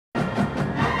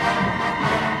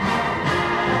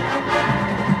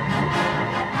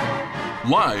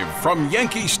Live from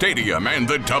Yankee Stadium and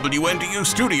the WNDU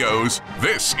studios,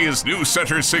 this is News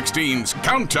Center 16's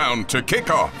Countdown to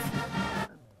Kickoff.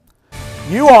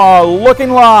 You are looking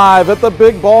live at the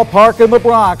big ballpark in the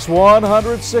Bronx,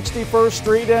 161st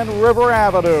Street and River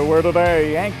Avenue, where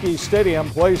today Yankee Stadium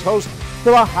plays host to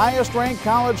the highest-ranked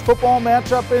college football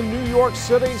matchup in New York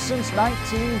City since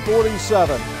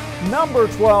 1947. Number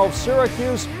 12,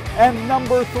 Syracuse, and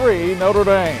number 3, Notre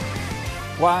Dame.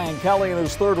 Brian Kelly and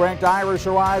his third-ranked Irish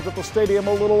arrived at the stadium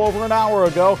a little over an hour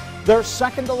ago, their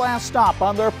second-to-last stop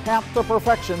on their path to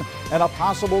perfection and a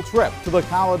possible trip to the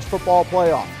college football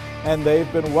playoff. And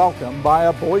they've been welcomed by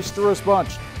a boisterous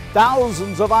bunch.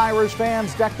 Thousands of Irish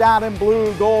fans decked out in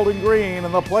blue, gold, and green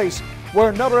in the place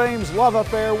where Notre Dame's love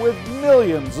affair with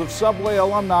millions of Subway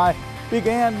alumni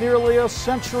began nearly a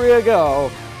century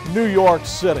ago, New York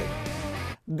City.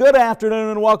 Good afternoon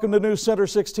and welcome to News Center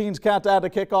 16's Countdown to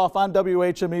Kickoff. I'm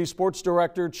WHME Sports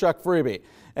Director Chuck Freeby.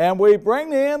 And we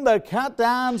bring in the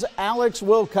Countdown's Alex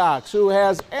Wilcox, who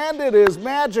has ended his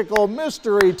magical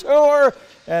mystery tour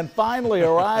and finally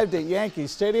arrived at Yankee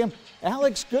Stadium.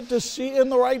 Alex, good to see you in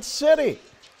the right city.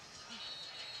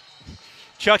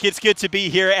 Chuck, it's good to be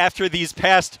here after these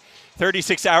past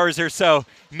 36 hours or so.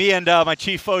 Me and my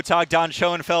chief photog, Don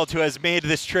Schoenfeld, who has made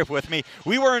this trip with me.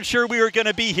 We weren't sure we were going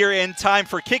to be here in time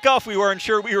for kickoff. We weren't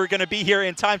sure we were going to be here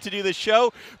in time to do this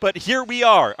show, but here we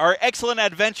are. Our excellent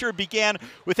adventure began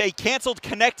with a canceled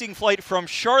connecting flight from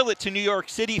Charlotte to New York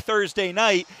City Thursday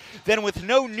night. Then with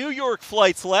no New York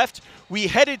flights left, we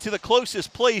headed to the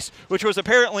closest place, which was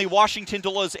apparently Washington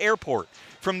Dulles Airport.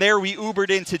 From there, we Ubered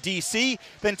into D.C.,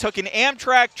 then took an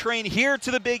Amtrak train here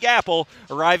to the Big Apple,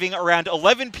 arriving around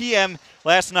 11 p.m.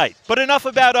 last night. But enough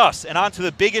about us, and on to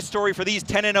the biggest story for these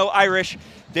 10-0 Irish,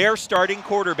 their starting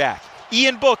quarterback.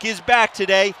 Ian Book is back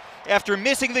today after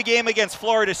missing the game against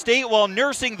Florida State while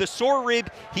nursing the sore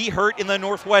rib he hurt in the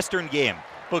Northwestern game.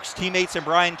 Book's teammates and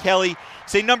Brian Kelly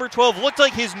say number 12 looked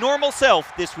like his normal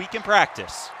self this week in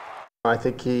practice. I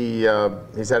think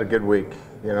he's had a good week.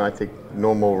 You know, I think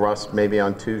normal rust maybe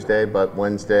on Tuesday, but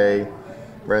Wednesday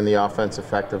ran the offense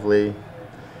effectively.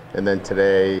 And then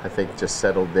today, I think just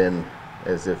settled in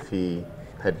as if he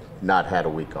had not had a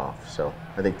week off. So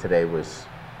I think today was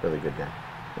a really good day.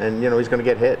 And, you know, he's going to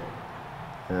get hit.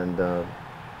 And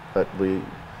but we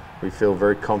feel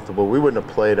very comfortable. We wouldn't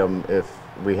have played him if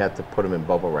we had to put him in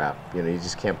bubble wrap. You know, you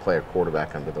just can't play a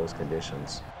quarterback under those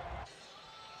conditions.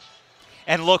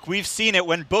 And look, we've seen it.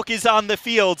 When Book is on the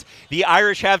field, the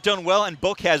Irish have done well, and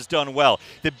Book has done well.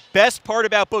 The best part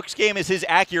about Book's game is his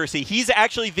accuracy. He's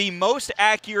actually the most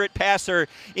accurate passer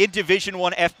in Division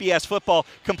I FBS football,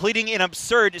 completing an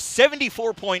absurd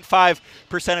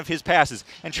 74.5% of his passes.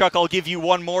 And Chuck, I'll give you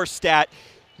one more stat.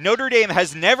 Notre Dame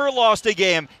has never lost a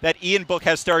game that Ian Book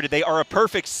has started. They are a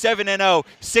perfect 7-0,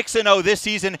 6-0 this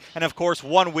season, and of course,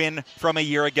 one win from a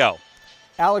year ago.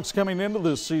 Alex, coming into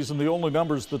this season, the only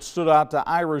numbers that stood out to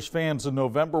Irish fans in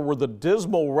November were the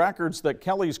dismal records that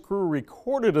Kelly's crew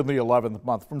recorded in the 11th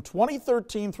month. From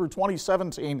 2013 through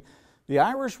 2017, the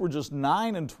Irish were just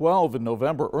 9-12 in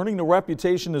November, earning the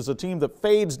reputation as a team that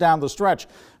fades down the stretch.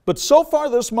 But so far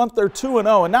this month, they're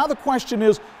 2-0, and now the question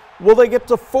is, will they get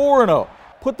to 4-0?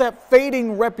 Put that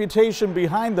fading reputation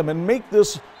behind them and make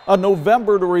this a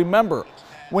November to remember.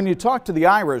 When you talk to the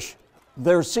Irish,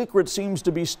 their secret seems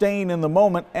to be staying in the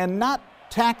moment and not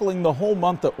tackling the whole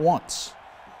month at once.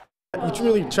 You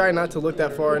really try not to look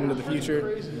that far into the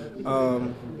future,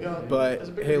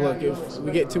 but hey, look, if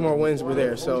we get 2 more wins, we're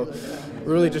there. So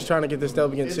we're really just trying to get this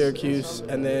dub against Syracuse,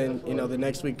 and then, you know, the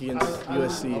next week against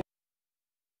USC.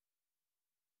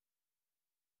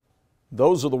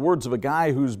 Those are the words of a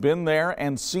guy who's been there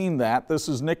and seen that. This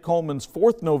is Nick Coleman's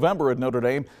 4th November at Notre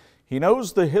Dame. He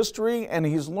knows the history, and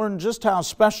he's learned just how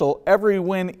special every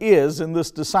win is in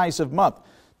this decisive month.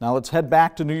 Now let's head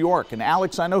back to New York. And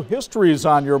Alex, I know history is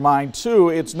on your mind too.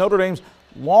 It's Notre Dame's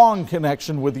long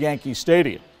connection with Yankee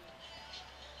Stadium.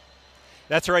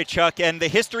 That's right, Chuck. And the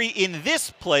history in this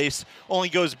place only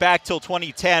goes back till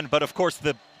 2010, but of course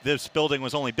this building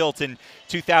was only built in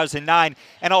 2009,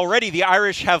 and already the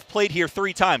Irish have played here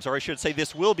 3 times, or I should say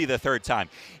this will be the 3rd time.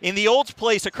 In the old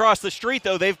place across the street,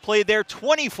 though, they've played there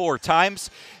 24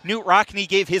 times. Knute Rockne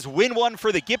gave his win one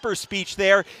for the Gipper speech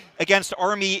there against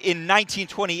Army in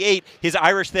 1928. His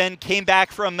Irish then came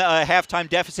back from a halftime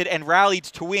deficit and rallied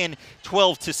to win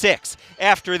 12-6.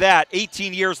 After that,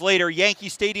 18 years later, Yankee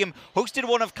Stadium hosted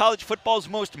one of college football's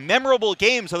most memorable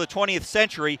games of the 20th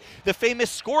century, the famous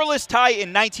scoreless tie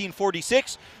in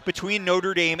 1946 between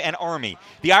Notre Dame and Army.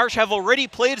 The Irish have already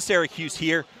played Syracuse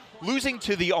here, losing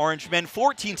to the Orangemen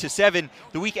 14-7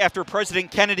 the week after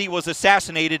President Kennedy was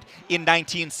assassinated in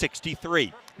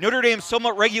 1963. Notre Dame's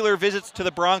somewhat regular visits to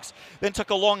the Bronx then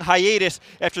took a long hiatus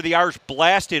after the Irish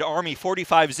blasted Army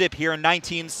 45-zip here in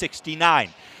 1969.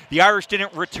 The Irish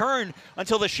didn't return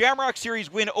until the Shamrock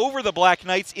Series win over the Black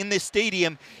Knights in this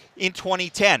stadium in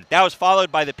 2010. That was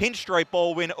followed by the Pinstripe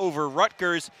Bowl win over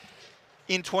Rutgers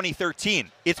in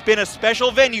 2013. It's been a special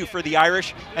venue for the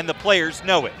Irish, and the players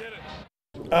know it.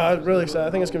 Really excited.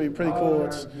 I think it's going to be pretty cool.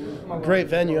 It's a great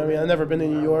venue. I mean, I've never been to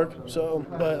New York,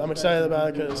 but I'm excited about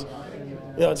it because,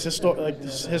 it's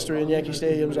this history in Yankee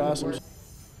Stadium is awesome.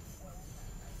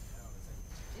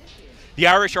 The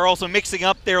Irish are also mixing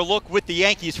up their look with the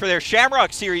Yankees for their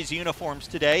Shamrock Series uniforms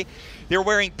today. They're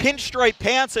wearing pinstripe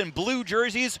pants and blue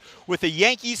jerseys with a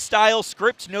Yankees-style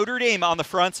script Notre Dame on the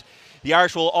front. The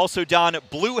Irish will also don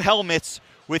blue helmets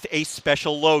with a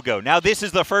special logo. Now, this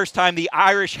is the first time the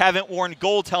Irish haven't worn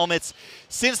gold helmets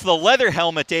since the leather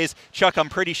helmet days. Chuck, I'm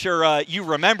pretty sure you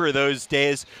remember those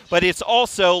days, but it's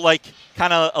also like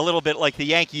kind of a little bit like the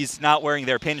Yankees not wearing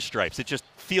their pinstripes. It just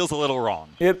feels a little wrong.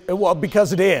 Well,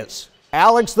 because it is.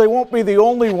 Alex, they won't be the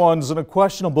only ones in a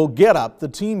questionable getup. The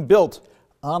team built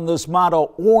on this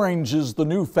motto, orange is the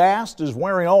new fast, is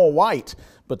wearing all white.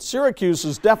 But Syracuse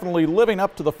is definitely living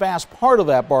up to the fast part of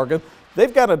that bargain.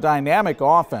 They've got a dynamic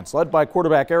offense led by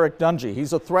quarterback Eric Dungy.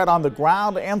 He's a threat on the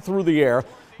ground and through the air.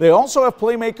 They also have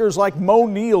playmakers like Mo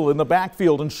Neal in the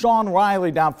backfield and Sean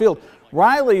Riley downfield.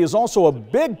 Riley is also a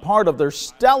big part of their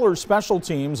stellar special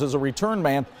teams as a return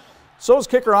man. So is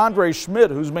kicker Andre Schmidt,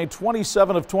 who's made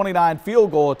 27 of 29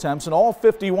 field goal attempts and all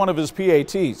 51 of his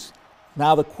PATs.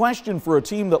 Now, the question for a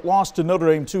team that lost to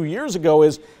Notre Dame 2 years ago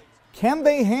is, can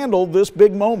they handle this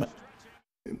big moment?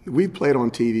 We've played on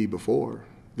TV before.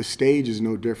 The stage is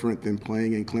no different than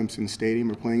playing in Clemson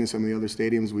Stadium or playing in some of the other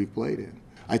stadiums we've played in.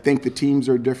 I think the teams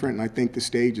are different, and I think the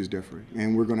stage is different,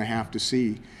 and we're going to have to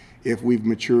see if we've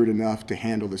matured enough to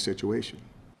handle the situation.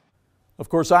 Of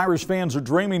course, Irish fans are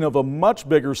dreaming of a much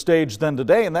bigger stage than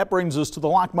today, and that brings us to the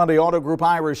Lock Monday Auto Group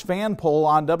Irish fan poll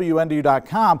on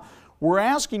WNDU.com. We're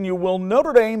asking you, will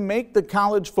Notre Dame make the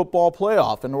college football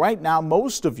playoff? And right now,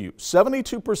 most of you,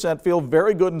 72% feel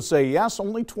very good and say yes,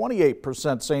 only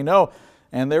 28% say no.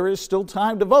 And there is still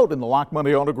time to vote in the Lock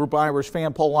Monday Auto Group Irish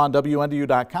fan poll on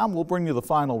WNDU.com. We'll bring you the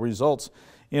final results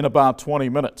in about 20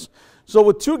 minutes. So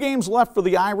with 2 games left for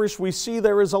the Irish, we see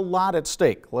there is a lot at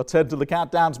stake. Let's head to the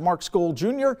Countdown's Mark Skol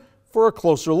Jr. for a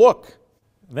closer look.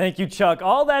 Thank you, Chuck.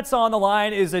 All that's on the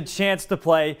line is a chance to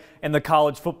play in the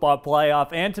college football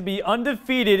playoff and to be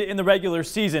undefeated in the regular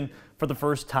season for the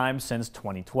first time since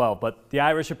 2012. But the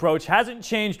Irish approach hasn't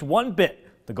changed one bit.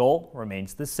 The goal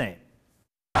remains the same.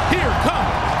 Here come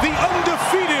the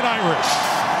undefeated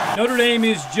Irish. Notre Dame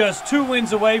is just 2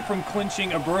 wins away from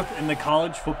clinching a berth in the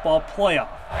college football playoff.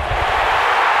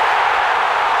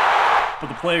 But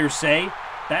the players say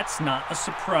that's not a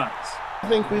surprise. I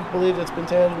think we've believed it's been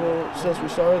tangible since we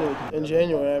started in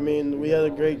January. I mean, we had a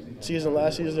great season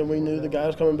last season. We knew the guy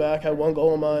was coming back, had 1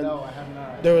 goal in mind.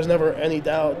 There was never any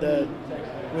doubt that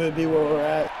we would be where we're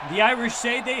at. The Irish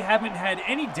say they haven't had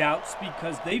any doubts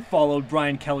because they followed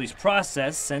Brian Kelly's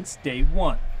process since day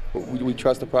one. We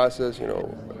trust the process,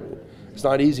 It's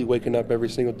not easy waking up every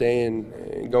single day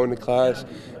and going to class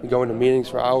and going to meetings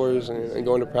for hours and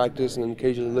going to practice and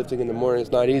occasionally lifting in the morning.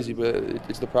 It's not easy, but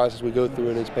it's the process we go through,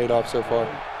 and it's paid off so far.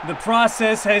 The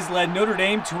process has led Notre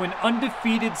Dame to an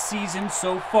undefeated season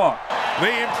so far.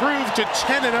 They improved to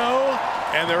 10-0,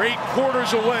 and they're 8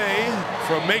 quarters away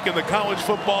from making the college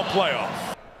football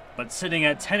playoff. But sitting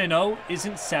at 10-0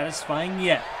 isn't satisfying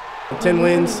yet. 10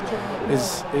 wins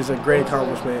is a great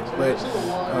accomplishment, but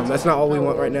that's not all we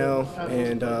want right now.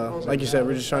 And like you said,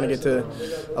 we're just trying to get to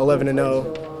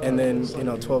 11-0 and then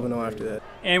 12-0 after that.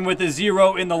 And with a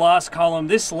 0 in the loss column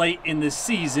this late in the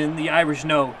season, the Irish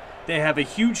know they have a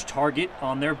huge target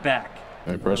on their back.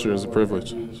 And pressure is a privilege,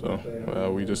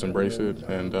 so we just embrace it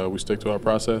and we stick to our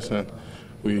process. And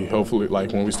we hopefully,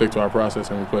 when we stick to our process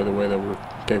and we play the way that we're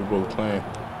capable of playing,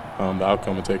 the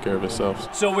outcome will take care of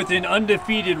itself. So with an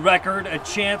undefeated record, a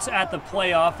chance at the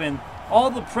playoff, and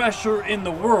all the pressure in the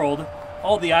world,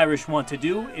 all the Irish want to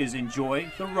do is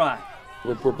enjoy the ride.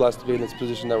 We're blessed to be in this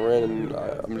position that we're in, and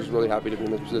I'm just really happy to be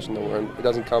in this position that we're in. It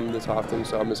doesn't come this often,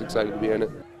 so I'm just excited to be in it.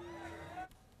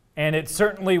 And it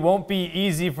certainly won't be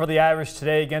easy for the Irish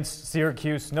today against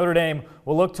Syracuse. Notre Dame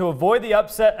will look to avoid the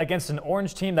upset against an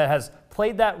Orange team that has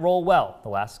played that role well the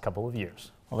last couple of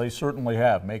years. Well, they certainly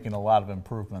have, making a lot of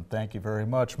improvement. Thank you very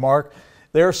much, Mark.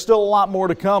 There's still a lot more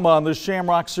to come on this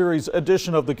Shamrock Series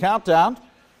edition of the Countdown.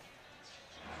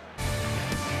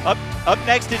 Up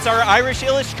next, it's our Irish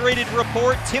Illustrated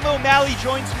report. Tim O'Malley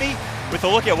joins me with a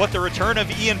look at what the return of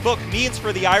Ian Book means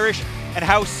for the Irish and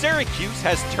how Syracuse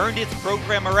has turned its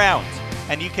program around.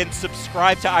 and you can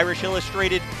subscribe to Irish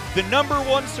Illustrated, the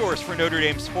 #1 source for Notre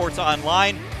Dame sports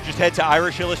online. Just head to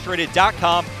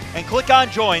irishillustrated.com and click on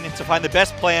Join to find the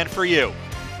best plan for you.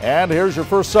 And here's your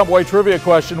first Subway trivia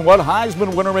question. What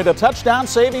Heisman winner made a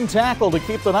touchdown-saving tackle to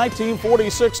keep the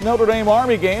 1946 Notre Dame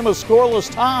Army game a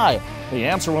scoreless tie? The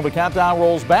answer when the countdown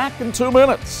rolls back in 2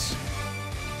 minutes.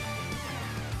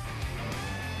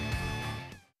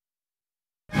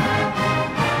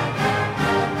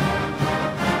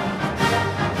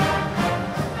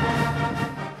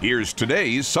 Here's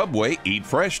today's Subway Eat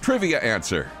Fresh trivia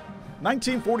answer.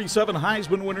 1947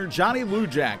 Heisman winner Johnny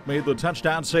Lujack made the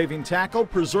touchdown-saving tackle,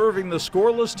 preserving the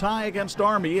scoreless tie against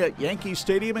Army at Yankee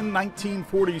Stadium in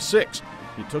 1946.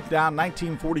 He took down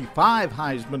 1945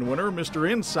 Heisman winner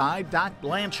Mr. Inside Doc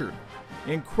Blanchard.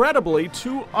 Incredibly,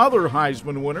 2 other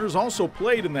Heisman winners also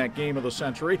played in that game of the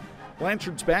century.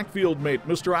 Blanchard's backfield mate,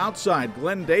 Mr. Outside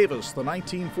Glenn Davis, the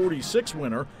 1946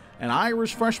 winner, and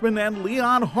Irish freshman and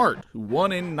Leon Hart, who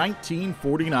won in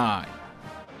 1949.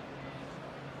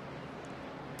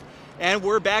 And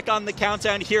we're back on the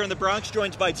countdown here in the Bronx,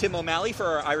 joined by Tim O'Malley for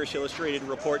our Irish Illustrated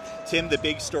report. Tim, the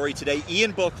big story today,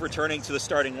 Ian Book returning to the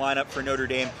starting lineup for Notre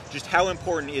Dame. Just how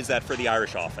important is that for the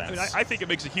Irish offense? I think it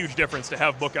makes a huge difference to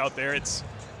have Book out there.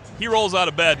 He rolls out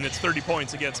of bed and it's 30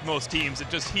 points against most teams.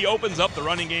 He opens up the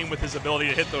running game with his ability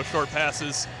to hit those short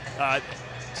passes.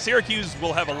 Syracuse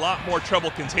will have a lot more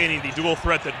trouble containing the dual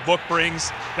threat that Book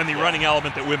brings than the running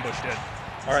element that Wimbush did.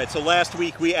 All right, so last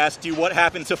week we asked you what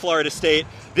happened to Florida State.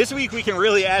 This week we can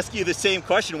really ask you the same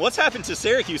question. What's happened to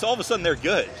Syracuse? All of a sudden they're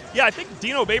good. Yeah, I think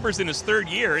Dino Babers in his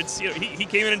 3rd year. He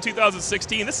came in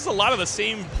 2016. This is a lot of the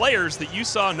same players that you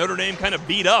saw Notre Dame kind of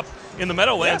beat up in the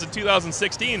Meadowlands in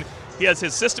 2016. He has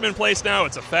his system in place now.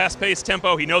 It's a fast-paced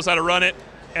tempo. He knows how to run it,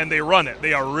 and they run it.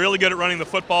 They are really good at running the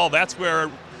football. That's where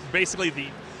basically the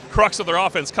crux of their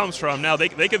offense comes from. Now, they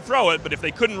can throw it, but if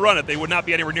they couldn't run it, they would not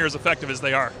be anywhere near as effective as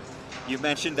they are. You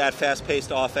mentioned that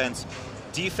fast-paced offense.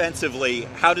 Defensively,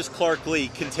 how does Clark Lee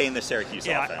contain the Syracuse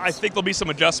offense? I think there'll be some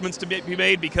adjustments to be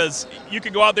made because you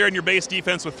could go out there in your base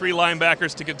defense with 3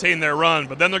 linebackers to contain their run,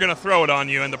 but then they're going to throw it on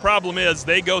you. And the problem is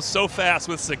they go so fast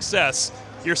with success,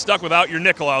 you're stuck without your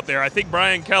nickel out there. I think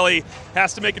Brian Kelly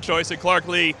has to make a choice at Clark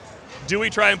Lee. Do we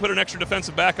try and put an extra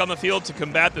defensive back on the field to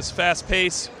combat this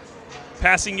fast-paced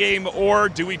passing game, or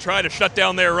do we try to shut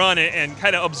down their run and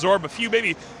kind of absorb a few,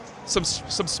 maybe some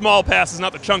small passes,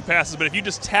 not the chunk passes, but if you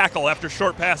just tackle after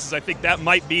short passes, I think that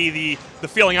might be the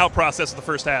feeling out process of the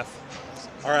first half.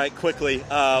 All right, quickly,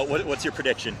 what's your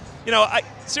prediction?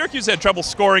 Syracuse had trouble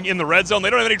scoring in the red zone. They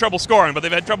don't have any trouble scoring, but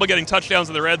they've had trouble getting touchdowns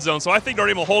in the red zone. So I think Notre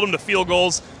Dame will hold them to field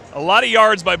goals. A lot of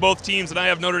yards by both teams, and I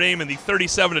have Notre Dame in the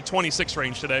 37-26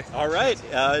 range today. All right,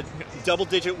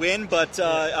 double-digit win, but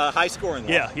high scoring.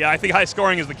 Yeah, I think high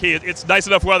scoring is the key. It's nice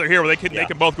enough weather here where they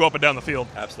can both go up and down the field.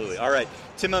 Absolutely. All right,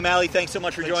 Tim O'Malley, thanks so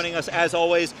much for joining us as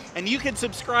always. And you can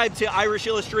subscribe to Irish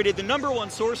Illustrated, the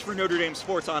 #1 source for Notre Dame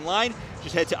sports online.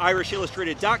 Just head to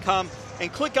irishillustrated.com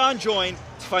and click on Join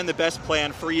to find the best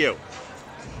plan for you.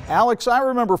 Alex, I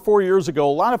remember 4 years ago,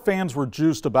 a lot of fans were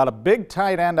juiced about a big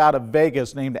tight end out of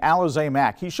Vegas named Alizé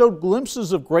Mack. He showed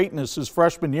glimpses of greatness his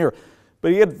freshman year,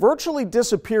 but he had virtually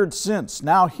disappeared since.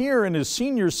 Now here in his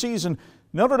senior season,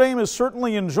 Notre Dame is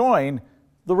certainly enjoying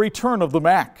the return of the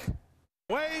Mack.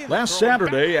 Last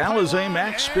Saturday, Alizé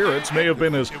Mack's spirits may have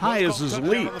been as high as his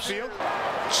leaps.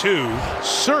 2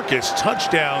 circus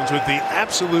touchdowns with the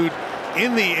absolute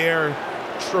in-the-air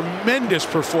tremendous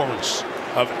performance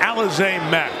of Alizé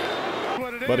Mack.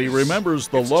 But he remembers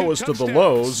the lowest of the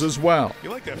lows as well.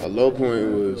 A low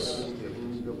point was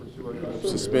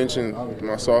suspension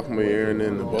my sophomore year and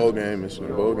then the bowl game. It's the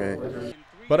bowl game.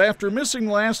 But after missing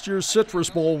last year's Citrus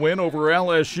Bowl win over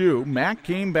LSU, Mack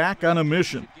came back on a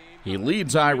mission. He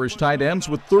leads Irish tight ends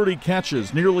with 30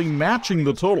 catches, nearly matching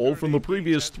the total from the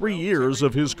previous 3 years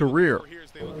of his career.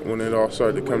 When it all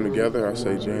started to come together, I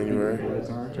say January.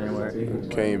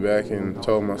 Came back and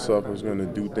told myself I was going to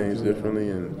do things differently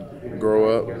and grow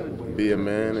up, be a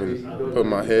man, and put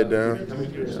my head down,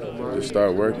 just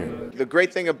start working. The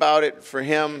great thing about it for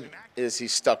him is he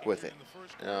stuck with it.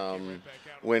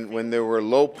 When there were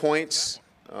low points,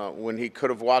 when he could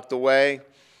have walked away,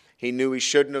 he knew he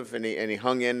shouldn't have, and he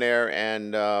hung in there,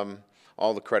 and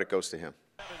all the credit goes to him.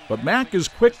 But Mack is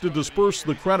quick to disperse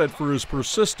the credit for his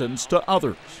persistence to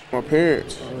others. My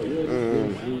parents,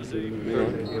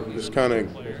 just kind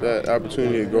of that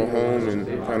opportunity to go home and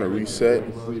kind of reset,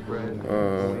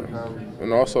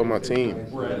 and also my team.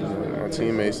 My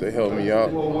teammates, they helped me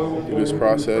out through this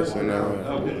process, and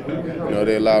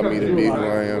they allowed me to be who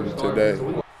I am today.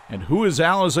 And who is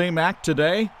Alizé Mack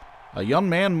today? a young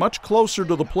man much closer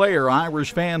to the player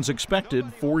Irish fans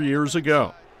expected 4 years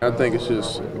ago. I think it's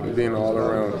just being all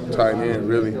around tight end,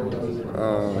 really.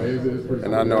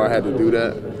 And I know I had to do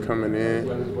that coming in.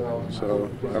 So,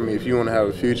 I mean, if you want to have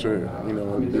a future, you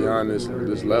know, beyond this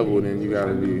level, then you got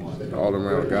to be all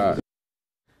around guy.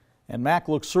 And Mack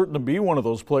looks certain to be one of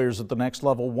those players at the next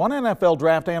level. One NFL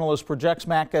draft analyst projects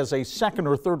Mack as a second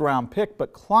or third round pick,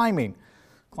 but climbing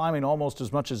almost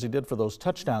as much as he did for those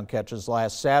touchdown catches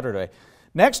last Saturday.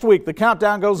 Next week, the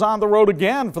countdown goes on the road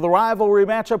again for the rivalry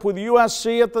matchup with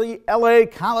USC at the LA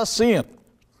Coliseum.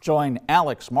 Join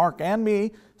Alex, Mark, and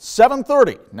me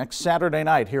 7:30 next Saturday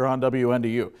night here on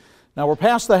WNDU. Now we're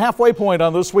past the halfway point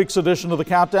on this week's edition of the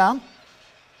countdown.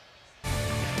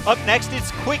 Up next,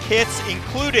 it's quick hits,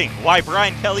 including why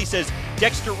Brian Kelly says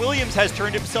Dexter Williams has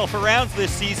turned himself around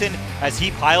this season as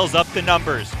he piles up the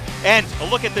numbers. And a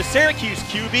look at the Syracuse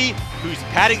QB, who's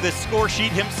padding the score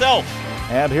sheet himself.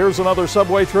 And here's another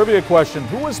Subway trivia question.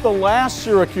 Who was the last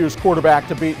Syracuse quarterback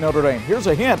to beat Notre Dame? Here's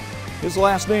a hint. His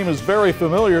last name is very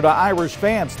familiar to Irish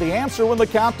fans. The answer when the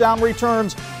countdown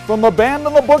returns from the Band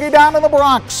and the Boogie down in the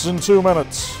Bronx in 2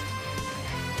 minutes.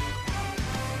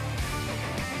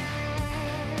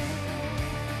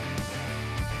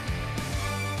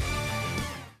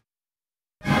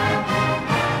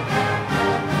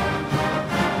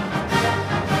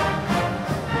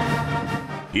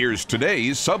 Here's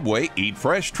today's Subway Eat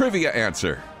Fresh trivia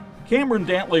answer. Cameron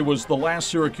Dantley was the last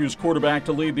Syracuse quarterback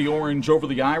to lead the Orange over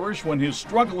the Irish when his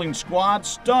struggling squad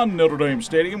stunned Notre Dame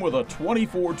Stadium with a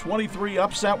 24-23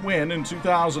 upset win in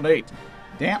 2008.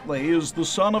 Dantley is the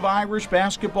son of Irish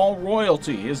basketball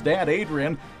royalty. His dad,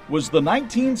 Adrian, was the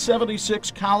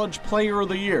 1976 College Player of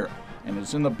the Year and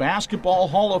is in the Basketball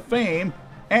Hall of Fame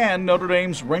and Notre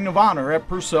Dame's Ring of Honor at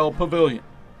Purcell Pavilion.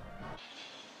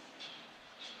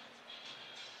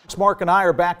 Mark and I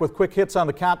are back with quick hits on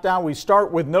the countdown. We start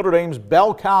with Notre Dame's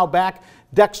bell cow back,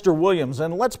 Dexter Williams.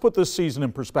 And let's put this season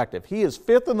in perspective. He is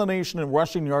 5th in the nation in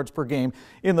rushing yards per game,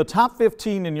 in the top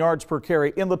 15 in yards per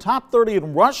carry, in the top 30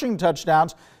 in rushing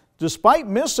touchdowns, despite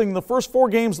missing the first 4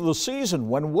 games of the season.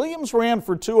 When Williams ran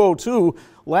for 202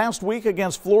 last week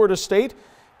against Florida State,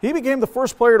 he became the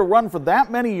first player to run for that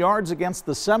many yards against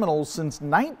the Seminoles since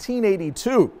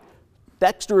 1982.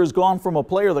 Dexter has gone from a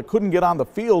player that couldn't get on the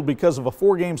field because of a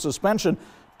 4-game suspension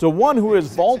to one who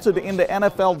has vaulted into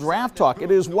NFL draft talk.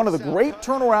 It is one of the great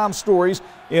turnaround stories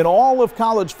in all of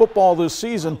college football this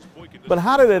season. But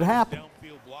how did it happen?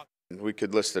 We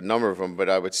could list a number of them, but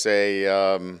I would say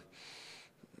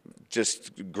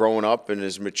just growing up and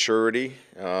his maturity,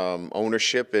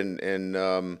 ownership, and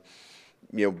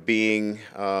you know, being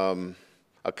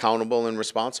accountable and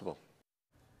responsible.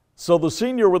 So the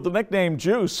senior with the nickname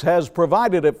Juice has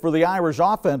provided it for the Irish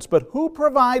offense, but who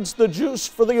provides the juice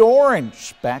for the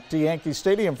Orange? Back to Yankee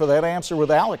Stadium for that answer with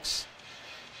Alex.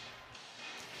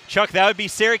 Chuck, that would be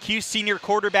Syracuse senior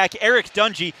quarterback Eric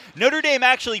Dungey. Notre Dame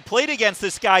actually played against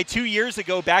this guy 2 years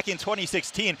ago, back in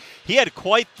 2016. He had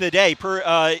quite the day,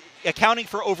 accounting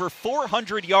for over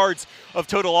 400 yards of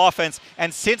total offense,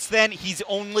 and since then he's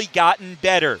only gotten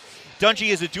better. Dungey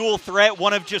is a dual threat,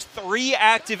 one of just 3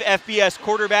 active FBS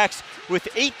quarterbacks with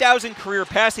 8,000 career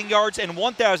passing yards and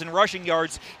 1,000 rushing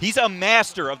yards. He's a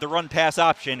master of the run-pass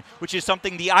option, which is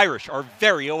something the Irish are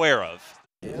very aware of.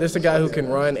 This is a guy who can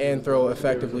run and throw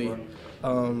effectively.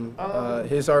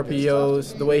 His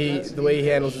RPOs, the way he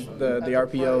handles the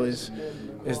RPO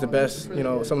is the best. You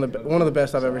know, one of the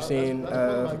best I've ever seen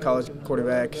for college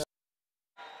quarterbacks.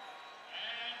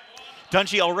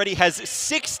 Dungey already has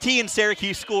 16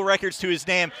 Syracuse school records to his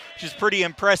name, which is pretty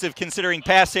impressive considering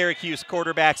past Syracuse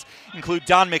quarterbacks include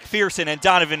Don McPherson and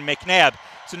Donovan McNabb.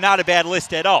 So not a bad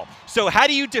list at all. So how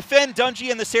do you defend Dungey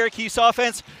and the Syracuse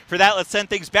offense? For that, let's send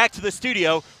things back to the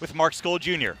studio with Mark Skol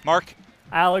Jr. Mark?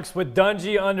 Alex, with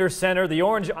Dungey under center, the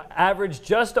Orange averaged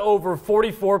just over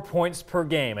 44 points per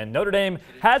game, and Notre Dame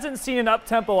hasn't seen an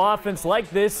up-tempo offense like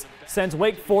this since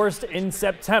Wake Forest in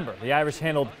September. The Irish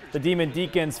handled the Demon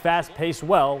Deacons fast-paced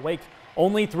well. Wake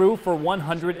only threw for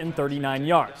 139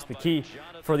 yards. The key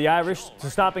for the Irish to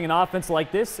stopping an offense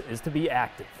like this is to be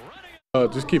active.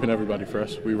 Just keeping everybody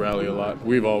fresh. We rally a lot.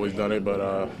 We've always done it, but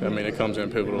I mean, it comes in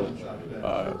pivotal,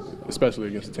 especially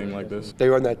against a team like this. They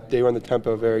run the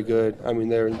tempo very good. I mean,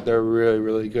 they're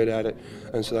really good at it,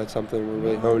 and so that's something we're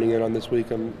really honing in on this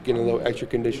week. I'm getting a little extra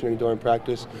conditioning during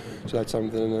practice, so that's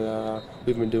something that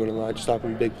we've been doing a lot, just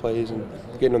stopping big plays and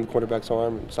getting on the quarterback's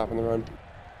arm and stopping the run.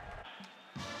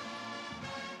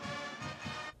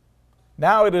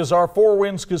 Now it is our Four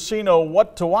Winds Casino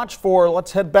what to watch for.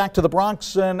 Let's head back to the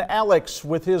Bronx and Alex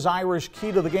with his Irish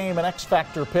key to the game and X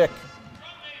Factor pick.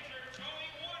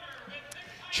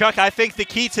 Chuck, I think the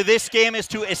key to this game is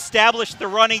to establish the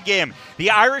running game.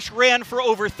 The Irish ran for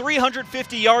over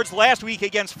 350 yards last week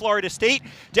against Florida State.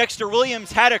 Dexter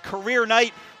Williams had a career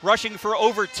night rushing for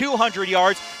over 200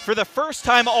 yards. For the first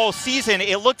time all season,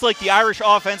 it looked like the Irish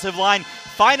offensive line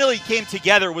finally came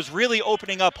together, was really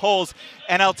opening up holes.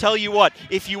 And I'll tell you what,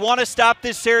 if you want to stop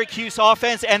this Syracuse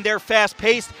offense and they're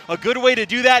fast-paced, a good way to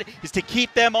do that is to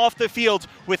keep them off the field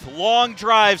with long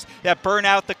drives that burn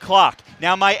out the clock.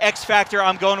 Now my X factor,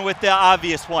 I'm going with the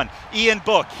obvious one. Ian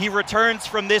Book, he returns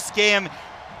from this game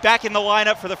back in the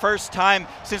lineup for the first time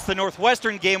since the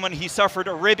Northwestern game when he suffered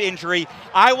a rib injury.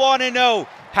 I want to know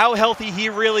how healthy he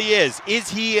really is. Is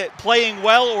he playing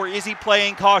well or is he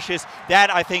playing cautious?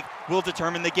 That, I think, will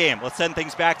determine the game. Let's send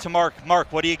things back to Mark.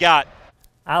 Mark, what do you got?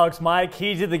 Alex, my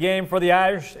key to the game for the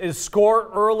Irish is score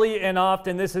early and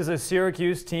often. This is a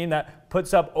Syracuse team that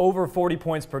puts up over 40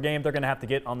 points per game. They're going to have to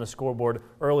get on the scoreboard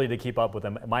early to keep up with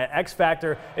them. My X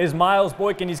factor is Miles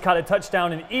Boykin. He's caught a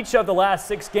touchdown in each of the last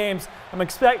 6 games. I'm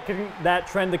expecting that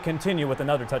trend to continue with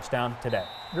another touchdown today.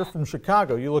 You're from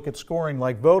Chicago. You look at scoring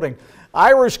like voting.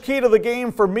 Irish key to the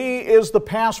game for me is the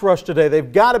pass rush today.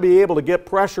 They've got to be able to get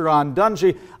pressure on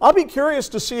Dungy. I'll be curious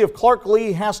to see if Clark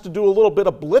Lee has to do a little bit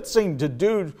of blitzing to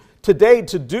do today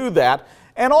to do that,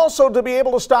 and also to be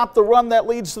able to stop the run that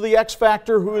leads to the X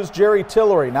factor, who is Jerry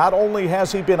Tillery. Not only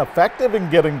has he been effective in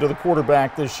getting to the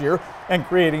quarterback this year and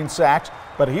creating sacks,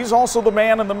 but he's also the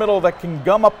man in the middle that can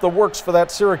gum up the works for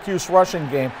that Syracuse rushing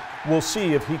game. We'll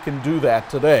see if he can do that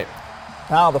today.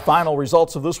 Now, the final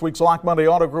results of this week's Lock Monday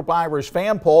Auto Group Irish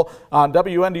fan poll on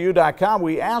WNDU.com.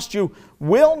 We asked you,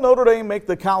 will Notre Dame make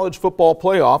the college football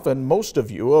playoff? And most of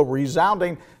you, a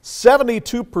resounding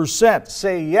 72%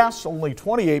 say yes, only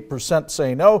 28%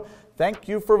 say no. Thank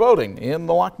you for voting in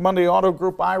the Lock Monday Auto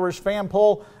Group Irish fan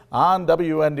poll on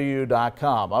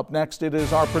WNDU.com. Up next, it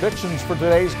is our predictions for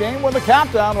today's game when the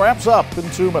countdown wraps up in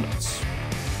 2 minutes.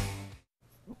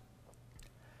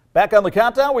 Back on the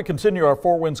countdown, we continue our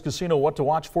Four Winds Casino What to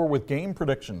Watch For with game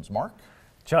predictions. Mark?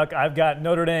 Chuck, I've got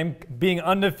Notre Dame being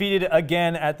undefeated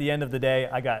again at the end of the day.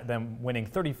 I got them winning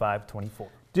 35-24.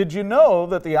 Did you know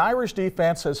that the Irish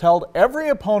defense has held every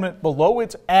opponent below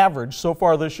its average so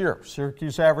far this year?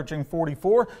 Syracuse averaging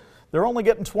 44. They're only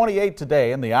getting 28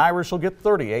 today, and the Irish will get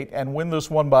 38 and win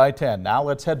this one by 10. Now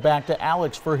let's head back to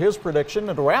Alex for his prediction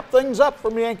and to wrap things up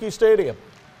from Yankee Stadium.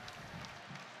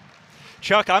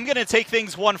 Chuck, I'm going to take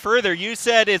things one further. You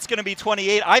said it's going to be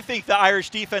 28. I think the Irish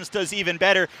defense does even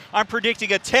better. I'm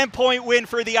predicting a 10-point win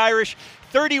for the Irish,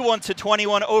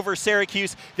 31-21 over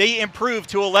Syracuse. They improve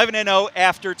to 11-0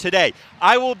 after today.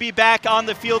 I will be back on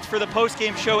the field for the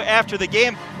post-game show after the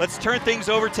game. Let's turn things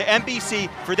over to NBC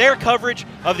for their coverage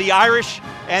of the Irish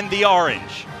and the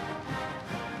Orange.